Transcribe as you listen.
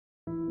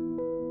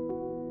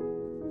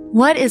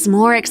What is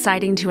more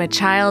exciting to a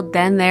child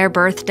than their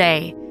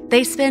birthday?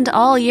 They spend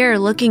all year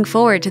looking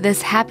forward to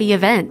this happy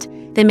event.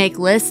 They make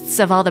lists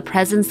of all the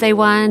presents they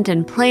want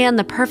and plan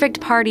the perfect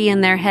party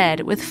in their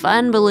head with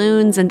fun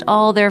balloons and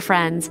all their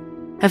friends.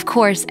 Of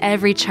course,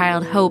 every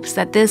child hopes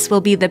that this will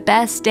be the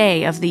best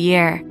day of the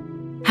year.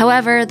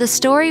 However, the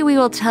story we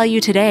will tell you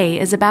today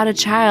is about a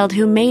child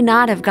who may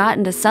not have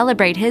gotten to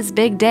celebrate his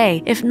big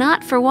day if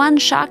not for one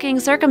shocking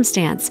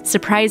circumstance,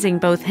 surprising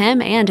both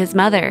him and his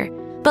mother.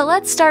 But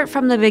let's start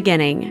from the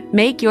beginning.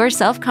 Make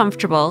yourself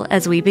comfortable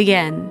as we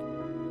begin.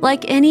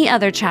 Like any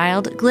other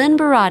child, Glenn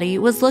Barati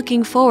was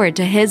looking forward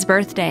to his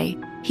birthday.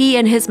 He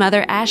and his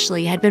mother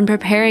Ashley had been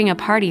preparing a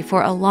party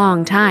for a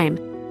long time.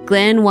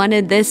 Glenn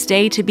wanted this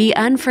day to be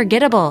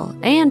unforgettable,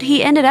 and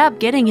he ended up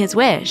getting his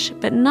wish,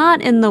 but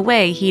not in the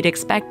way he'd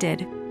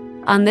expected.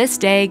 On this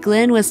day,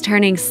 Glenn was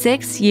turning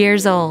 6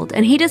 years old,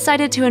 and he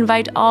decided to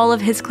invite all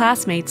of his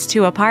classmates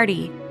to a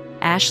party.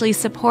 Ashley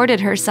supported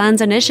her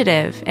son's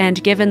initiative,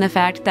 and given the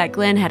fact that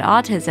Glenn had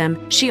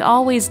autism, she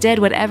always did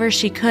whatever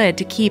she could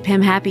to keep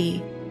him happy.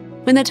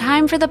 When the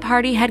time for the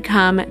party had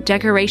come,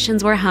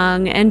 decorations were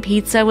hung and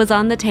pizza was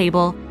on the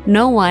table,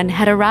 no one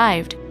had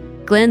arrived.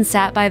 Glenn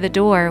sat by the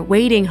door,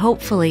 waiting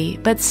hopefully,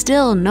 but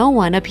still no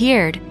one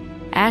appeared.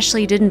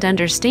 Ashley didn't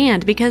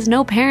understand because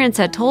no parents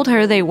had told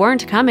her they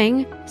weren't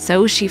coming,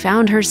 so she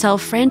found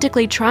herself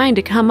frantically trying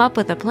to come up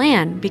with a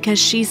plan because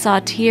she saw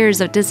tears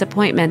of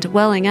disappointment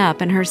welling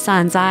up in her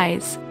son's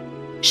eyes.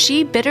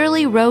 She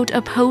bitterly wrote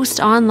a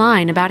post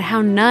online about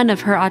how none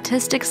of her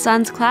autistic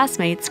son's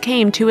classmates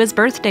came to his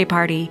birthday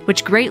party,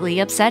 which greatly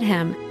upset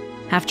him.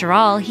 After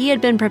all, he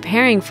had been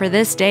preparing for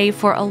this day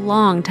for a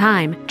long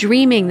time,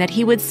 dreaming that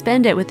he would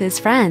spend it with his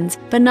friends,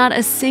 but not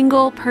a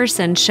single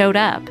person showed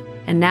up.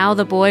 And now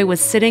the boy was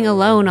sitting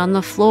alone on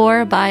the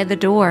floor by the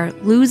door,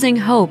 losing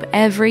hope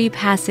every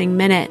passing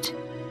minute.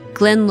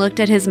 Glenn looked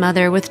at his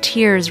mother with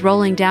tears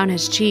rolling down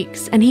his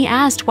cheeks, and he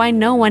asked why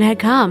no one had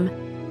come.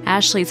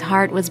 Ashley's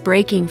heart was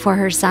breaking for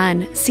her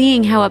son,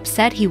 seeing how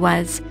upset he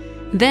was.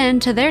 Then,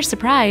 to their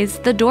surprise,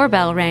 the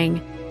doorbell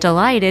rang.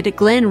 Delighted,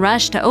 Glenn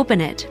rushed to open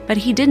it, but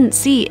he didn't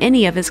see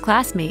any of his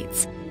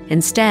classmates.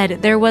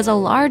 Instead, there was a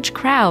large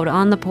crowd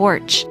on the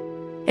porch.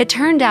 It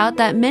turned out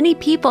that many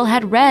people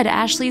had read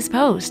Ashley's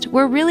post,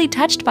 were really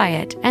touched by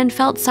it, and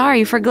felt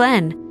sorry for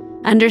Glenn.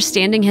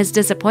 Understanding his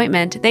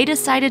disappointment, they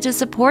decided to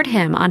support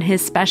him on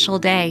his special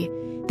day.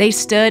 They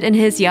stood in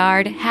his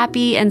yard,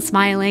 happy and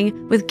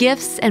smiling, with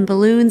gifts and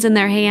balloons in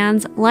their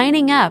hands,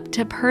 lining up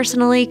to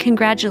personally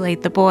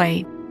congratulate the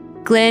boy.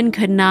 Glenn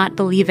could not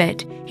believe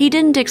it. He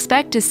didn't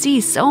expect to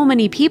see so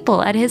many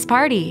people at his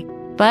party.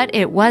 But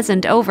it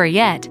wasn't over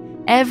yet.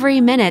 Every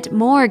minute,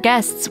 more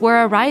guests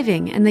were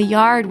arriving and the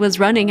yard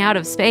was running out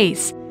of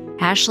space.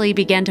 Ashley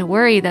began to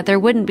worry that there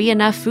wouldn't be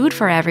enough food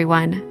for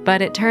everyone,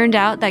 but it turned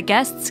out that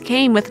guests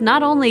came with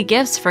not only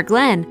gifts for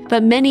Glenn,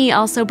 but many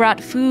also brought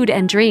food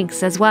and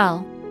drinks as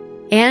well.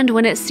 And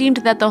when it seemed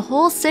that the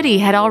whole city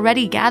had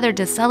already gathered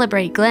to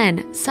celebrate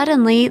Glenn,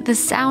 suddenly the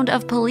sound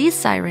of police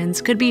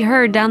sirens could be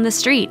heard down the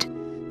street.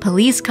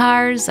 Police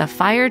cars, a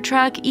fire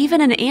truck,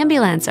 even an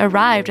ambulance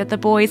arrived at the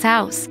boy's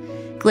house.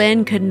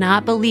 Glenn could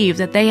not believe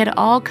that they had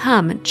all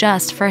come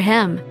just for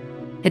him.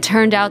 It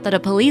turned out that a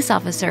police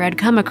officer had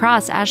come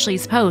across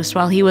Ashley's post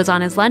while he was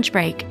on his lunch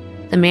break.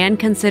 The man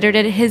considered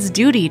it his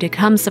duty to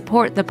come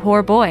support the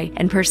poor boy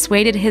and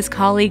persuaded his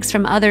colleagues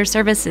from other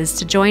services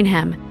to join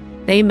him.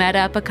 They met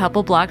up a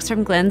couple blocks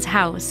from Glenn's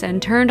house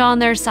and turned on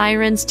their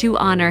sirens to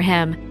honor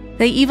him.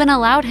 They even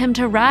allowed him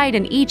to ride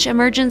in each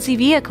emergency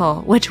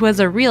vehicle, which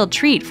was a real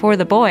treat for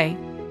the boy.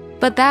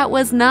 But that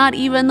was not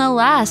even the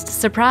last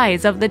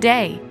surprise of the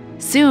day.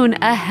 Soon,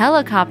 a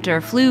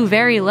helicopter flew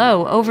very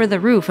low over the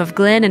roof of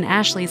Glenn and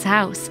Ashley's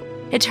house.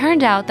 It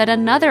turned out that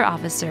another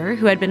officer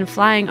who had been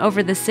flying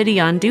over the city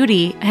on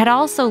duty had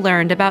also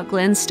learned about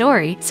Glenn's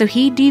story, so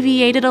he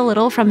deviated a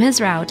little from his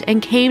route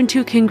and came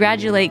to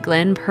congratulate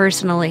Glenn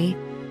personally.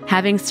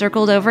 Having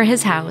circled over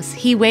his house,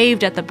 he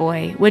waved at the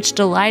boy, which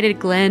delighted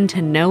Glenn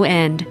to no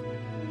end.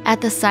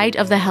 At the sight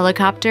of the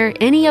helicopter,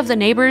 any of the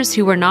neighbors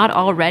who were not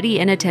already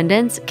in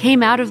attendance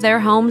came out of their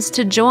homes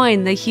to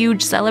join the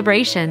huge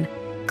celebration.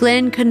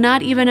 Glenn could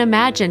not even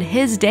imagine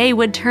his day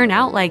would turn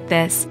out like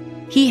this.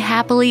 He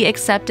happily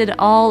accepted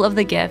all of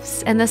the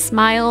gifts, and the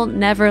smile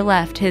never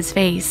left his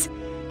face.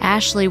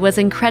 Ashley was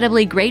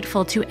incredibly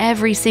grateful to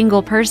every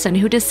single person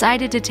who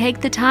decided to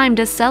take the time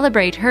to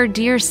celebrate her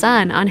dear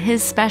son on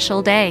his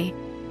special day.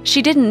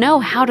 She didn't know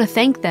how to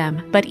thank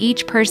them, but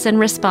each person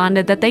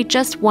responded that they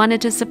just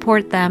wanted to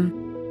support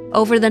them.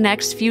 Over the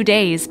next few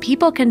days,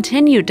 people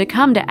continued to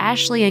come to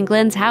Ashley and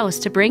Glenn's house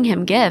to bring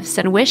him gifts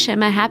and wish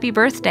him a happy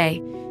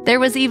birthday. There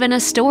was even a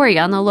story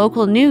on the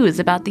local news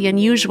about the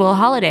unusual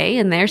holiday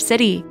in their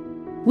city.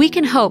 We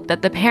can hope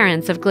that the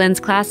parents of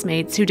Glenn's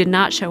classmates who did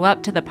not show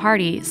up to the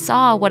party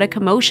saw what a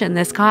commotion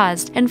this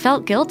caused and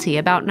felt guilty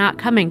about not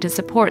coming to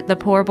support the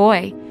poor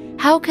boy.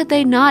 How could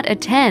they not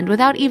attend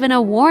without even a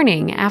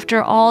warning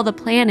after all the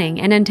planning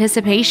and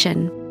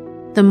anticipation?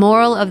 The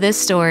moral of this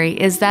story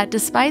is that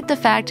despite the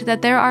fact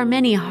that there are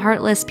many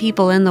heartless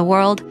people in the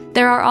world,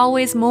 There are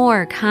always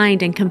more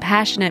kind and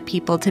compassionate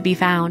people to be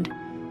found.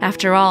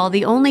 After all,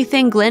 the only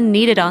thing Glenn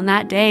needed on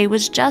that day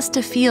was just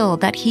to feel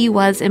that he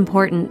was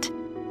important.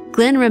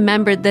 Glenn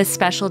remembered this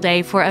special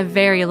day for a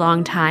very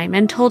long time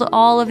and told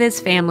all of his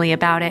family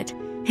about it.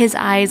 His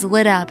eyes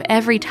lit up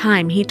every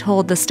time he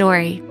told the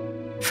story.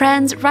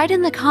 Friends, write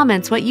in the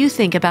comments what you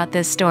think about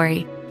this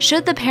story.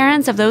 Should the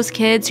parents of those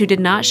kids who did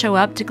not show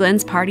up to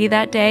Glenn's party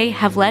that day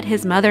have let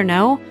his mother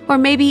know? Or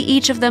maybe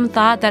each of them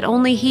thought that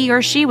only he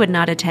or she would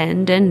not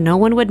attend and no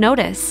one would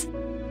notice.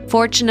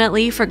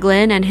 Fortunately for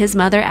Glenn and his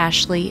mother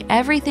Ashley,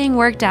 everything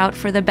worked out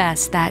for the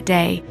best that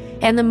day,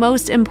 and the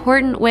most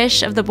important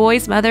wish of the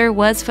boy's mother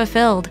was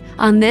fulfilled.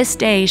 On this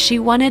day, she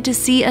wanted to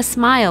see a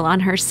smile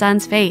on her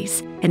son's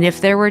face, and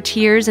if there were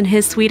tears in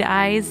his sweet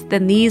eyes,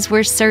 then these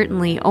were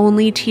certainly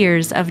only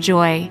tears of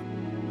joy.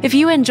 If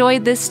you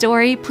enjoyed this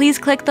story, please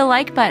click the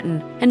like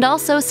button, and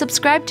also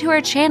subscribe to our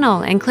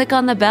channel and click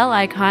on the bell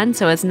icon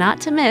so as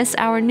not to miss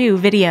our new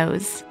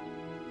videos.